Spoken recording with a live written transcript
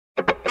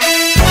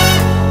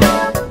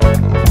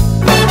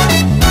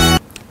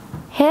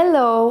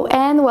Hello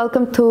and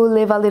welcome to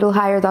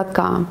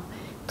livealittlehigher.com.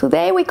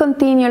 Today we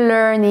continue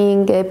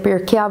learning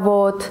Pirkei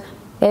Avot,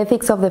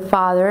 Ethics of the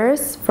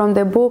Fathers, from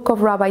the book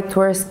of Rabbi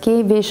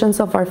Twersky,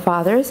 Visions of Our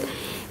Fathers.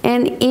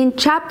 And in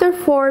chapter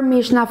 4,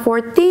 Mishnah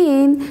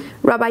 14,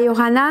 Rabbi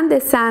Yohanan de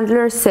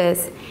Sandler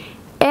says,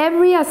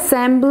 "Every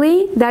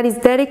assembly that is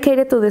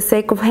dedicated to the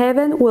sake of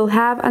heaven will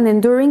have an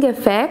enduring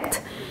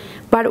effect,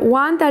 but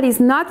one that is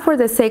not for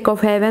the sake of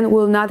heaven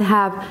will not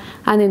have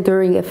an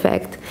enduring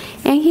effect."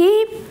 And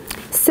he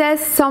says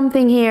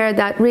something here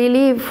that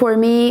really, for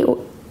me,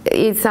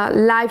 is a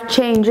life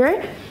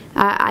changer.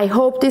 I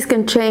hope this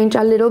can change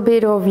a little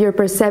bit of your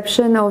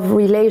perception of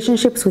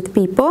relationships with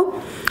people.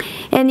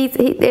 And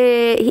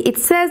it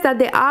says that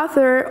the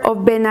author of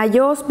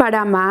Benayos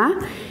Barama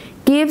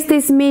gives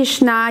this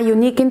Mishnah a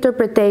unique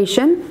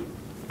interpretation,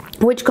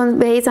 which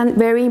conveys a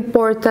very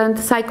important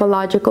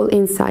psychological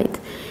insight.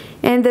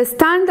 And the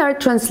standard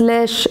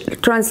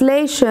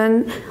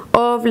translation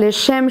of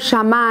Leshem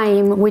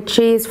Shamayim, which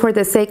is for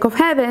the sake of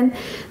heaven,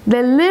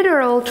 the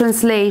literal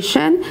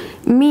translation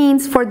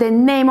means for the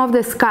name of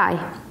the sky.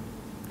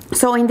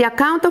 So in the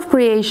account of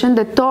creation,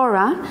 the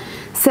Torah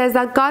says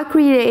that God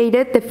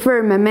created the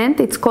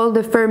firmament. It's called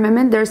the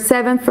firmament. There are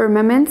 7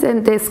 firmaments,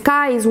 and the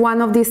sky is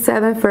one of these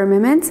 7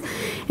 firmaments,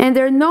 and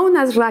they're known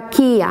as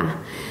Rakia.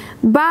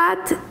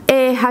 But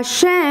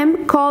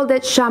Hashem called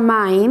it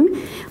Shamayim,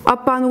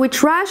 upon which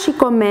Rashi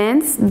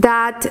comments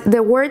that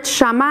the word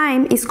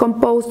Shamayim is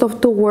composed of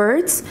 2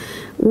 words.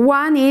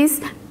 One is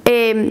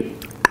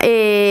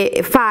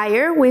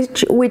fire,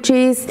 which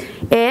is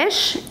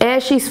Esh.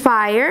 Esh is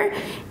fire,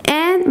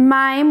 and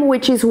Maim,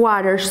 which is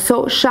water.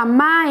 So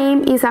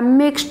Shamayim is a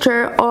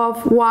mixture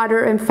of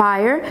water and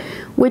fire,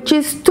 which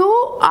is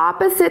 2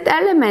 opposite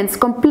elements,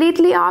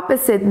 completely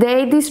opposite.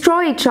 They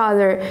destroy each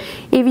other.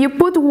 If you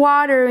put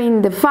water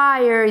in the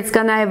fire, it's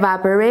gonna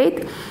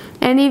evaporate.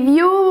 And if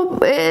you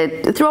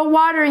throw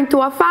water into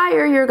a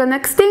fire, you're going to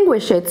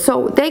extinguish it.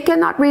 So they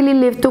cannot really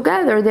live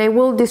together. They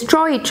will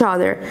destroy each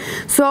other.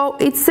 So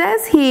it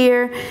says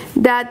here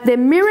that the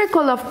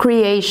miracle of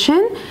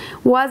creation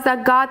was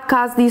that God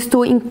caused these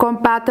 2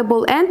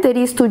 incompatible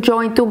entities to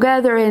join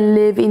together and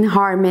live in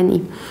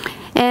harmony.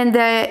 And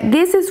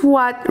this is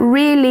what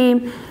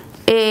really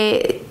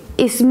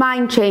is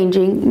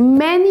mind-changing.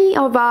 Many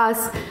of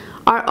us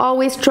are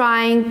always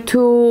trying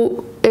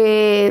to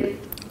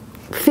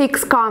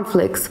fix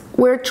conflicts.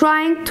 We're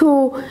trying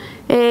to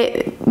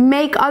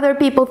make other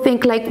people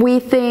think like we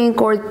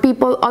think, or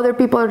other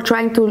people are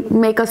trying to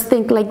make us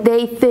think like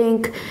they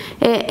think,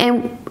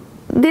 and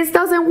this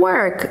doesn't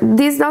work.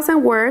 This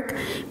doesn't work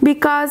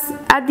because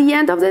at the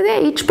end of the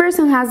day, each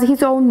person has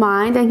his own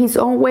mind and his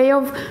own way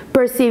of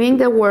perceiving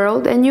the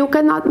world, and you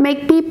cannot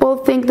make people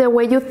think the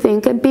way you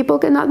think, and people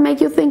cannot make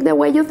you think the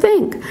way you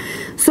think.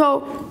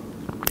 So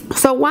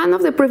one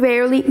of the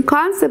prevailing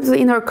concepts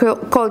in our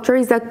culture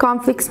is that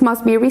conflicts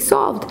must be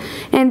resolved.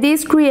 And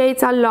this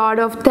creates a lot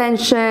of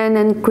tension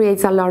and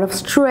creates a lot of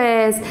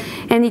stress,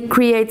 and it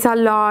creates a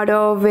lot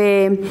of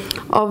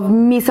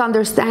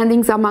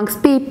misunderstandings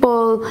amongst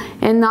people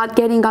and not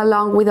getting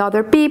along with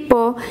other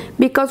people,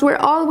 because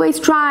we're always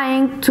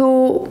trying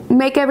to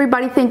make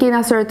everybody think in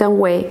a certain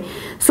way.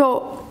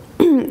 So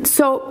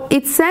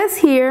it says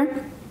here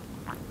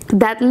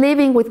that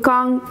living with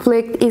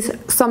conflict is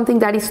something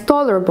that is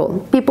tolerable.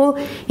 People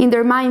in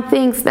their mind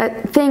thinks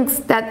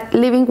that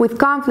living with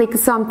conflict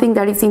is something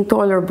that is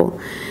intolerable.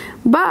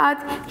 But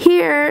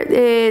here,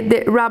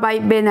 the Rabbi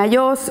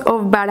Benayos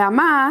of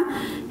Barama,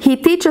 he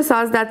teaches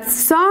us that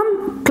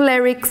some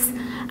clerics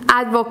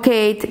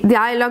advocate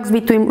dialogues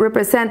between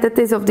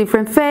representatives of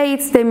different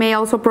faiths. They may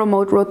also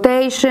promote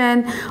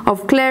rotation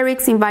of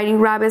clerics,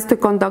 inviting rabbis to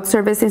conduct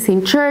services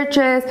in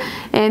churches,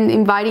 and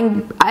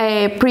inviting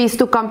priests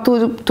to come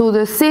to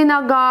the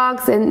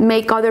synagogues and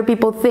make other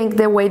people think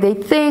the way they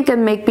think,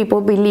 and make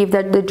people believe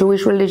that the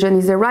Jewish religion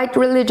is the right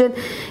religion,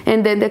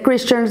 and then the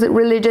Christian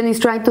religion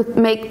is trying to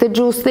make the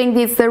Jews think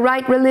it's the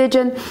right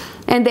religion,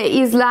 and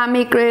the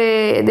Islamic,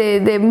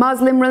 the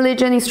Muslim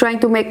religion is trying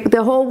to make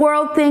the whole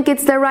world think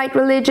it's the right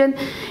religion.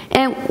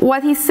 And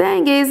what he's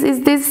saying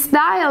is these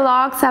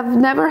dialogues have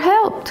never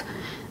helped.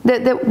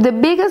 The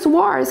biggest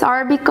wars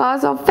are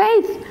because of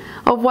faith,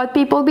 of what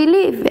people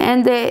believe,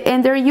 and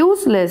they're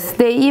useless.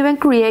 They even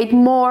create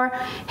more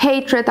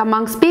hatred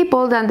amongst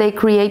people than they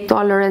create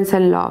tolerance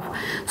and love.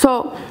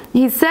 So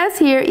he says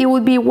here, it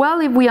would be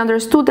well if we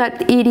understood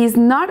that it is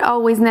not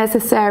always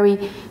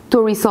necessary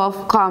to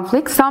resolve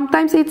conflicts.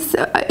 Sometimes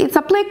it's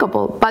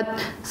applicable, but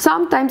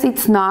sometimes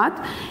it's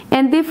not.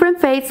 And different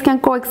faiths can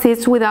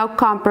coexist without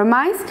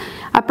compromise.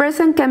 A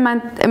person can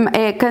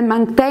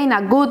maintain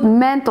a good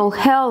mental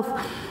health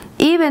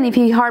even if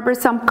he harbors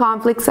some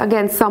conflicts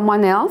against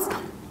someone else,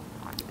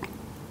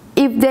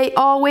 if they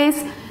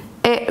always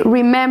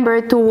remember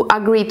to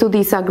agree to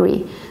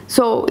disagree.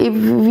 So if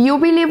you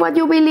believe what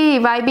you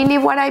believe, I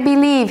believe what I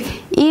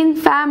believe, in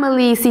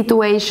family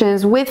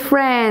situations, with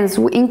friends,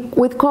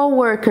 with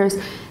co-workers,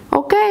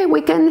 okay,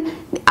 we can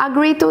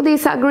agree to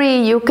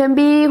disagree. You can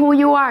be who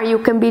you are. You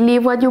can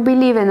believe what you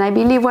believe, and I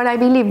believe what I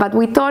believe, but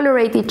we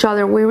tolerate each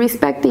other. We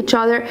respect each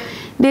other.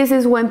 This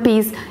is when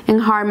peace and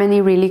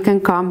harmony really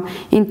can come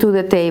into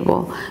the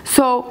table.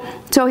 So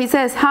he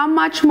says, how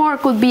much more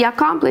could be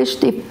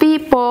accomplished if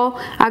people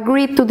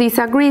agreed to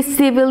disagree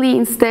civilly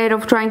instead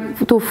of trying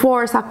to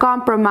force a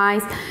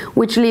compromise,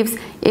 which leaves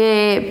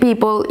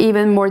people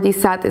even more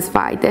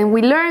dissatisfied. And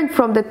we learned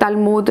from the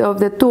Talmud of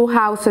the two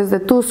houses, the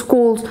two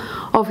schools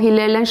of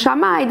Hillel and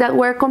Shammai, that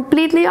were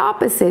completely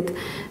opposite.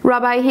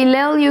 Rabbi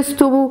Hillel used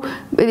to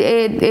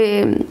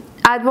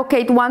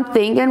advocate one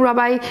thing, and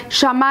Rabbi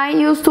Shammai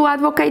used to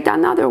advocate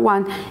another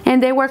one,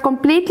 and they were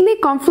completely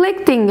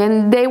conflicting,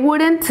 and they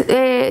wouldn't,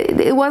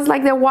 it was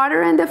like the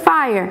water and the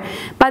fire,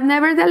 but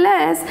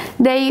nevertheless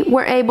they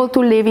were able to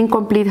live in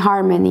complete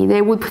harmony.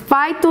 They would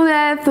fight to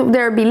death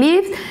their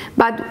beliefs,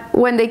 but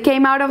when they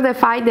came out of the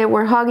fight, they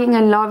were hugging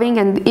and loving,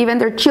 and even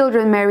their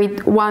children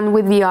married one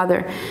with the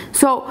other.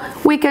 So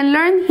we can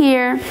learn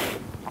here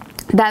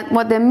that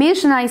what the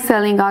Mishnah is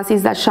telling us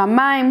is that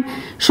Shamayim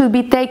should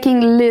be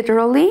taking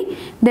literally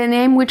the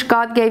name which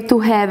God gave to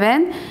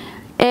heaven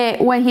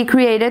when He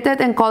created it,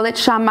 and call it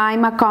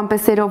Shamayim, a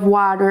composite of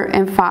water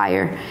and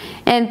fire,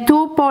 and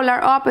two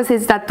polar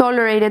opposites that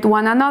tolerated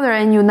one another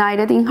and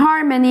united in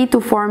harmony to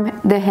form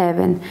the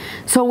heaven.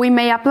 So we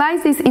may apply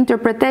this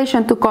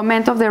interpretation to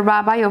comment of the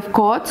Rabbi of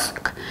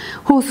Kotsk,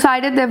 who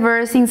cited the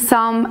verse in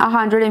Psalm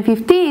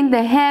 115,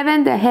 the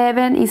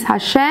heaven is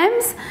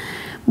Hashem's,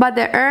 but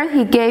the earth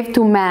He gave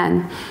to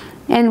man,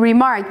 and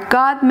remarked,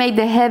 God made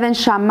the heaven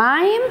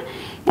Shamayim,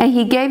 and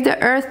He gave the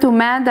earth to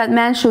man, that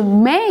man should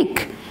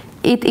make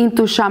it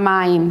into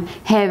Shamayim,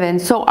 heaven.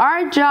 So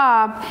our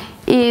job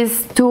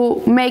is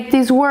to make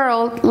this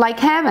world like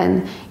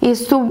heaven,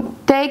 is to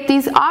take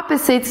these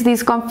opposites,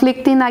 these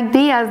conflicting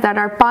ideas that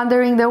are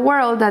pondering the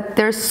world, that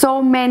there's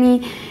so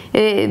many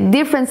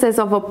differences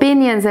of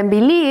opinions and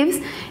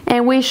beliefs,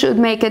 and we should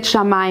make it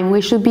Shamayim.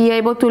 We should be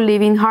able to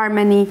live in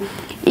harmony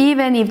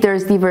even if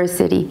there's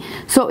diversity.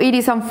 So it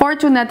is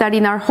unfortunate that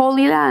in our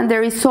Holy Land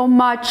there is so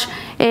much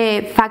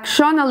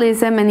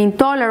factionalism and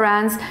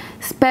intolerance,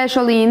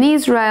 especially in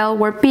Israel,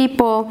 where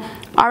people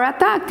are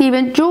attacked.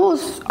 Even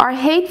Jews are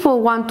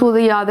hateful one to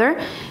the other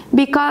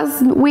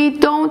because we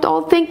don't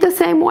all think the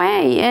same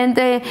way. And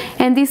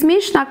this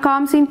Mishnah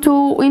comes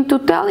into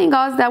telling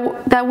us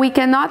that we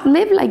cannot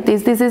live like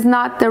this. This is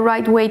not the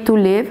right way to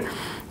live,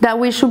 that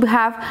we should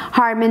have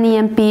harmony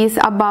and peace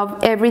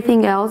above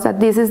everything else, that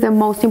this is the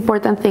most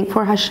important thing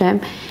for Hashem,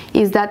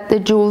 is that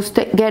the Jews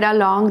get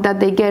along, that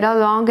they get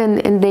along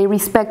and they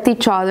respect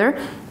each other.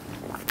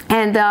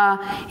 And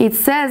it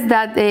says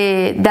that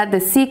the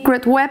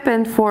secret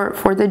weapon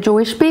for the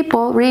Jewish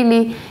people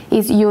really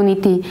is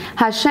unity.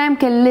 Hashem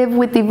can live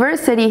with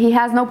diversity. He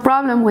has no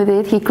problem with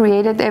it. He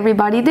created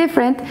everybody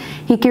different.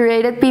 He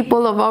created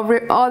people of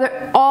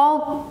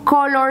all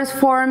colors,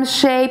 forms,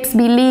 shapes,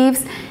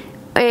 beliefs,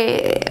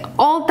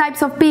 all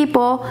types of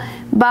people,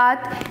 but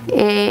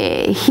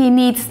He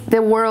needs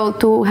the world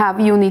to have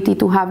unity,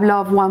 to have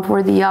love one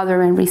for the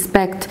other and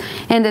respect.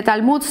 And the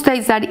Talmud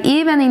states that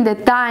even in the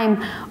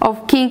time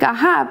of King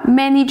Ahab,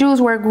 many Jews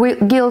were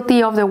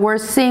guilty of the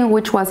worst sin,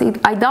 which was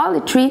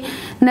idolatry.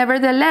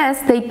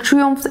 Nevertheless, they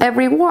triumphed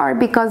every war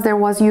because there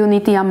was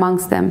unity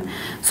amongst them.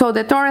 So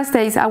the Torah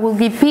states, I will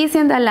give peace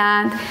in the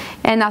land,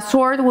 and a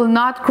sword will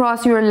not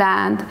cross your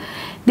land.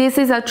 This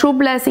is a true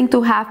blessing,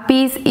 to have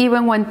peace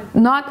even when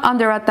not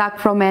under attack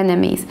from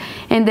enemies.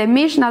 And the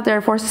Mishnah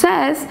therefore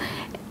says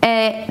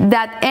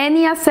that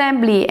any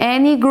assembly,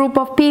 any group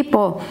of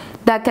people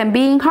that can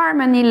be in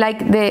harmony like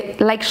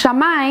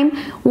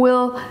Shamayim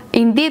will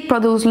indeed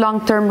produce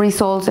long-term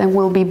results and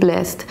will be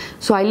blessed.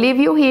 So I leave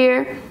you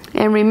here,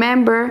 and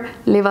remember,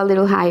 live a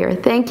little higher.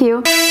 Thank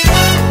you.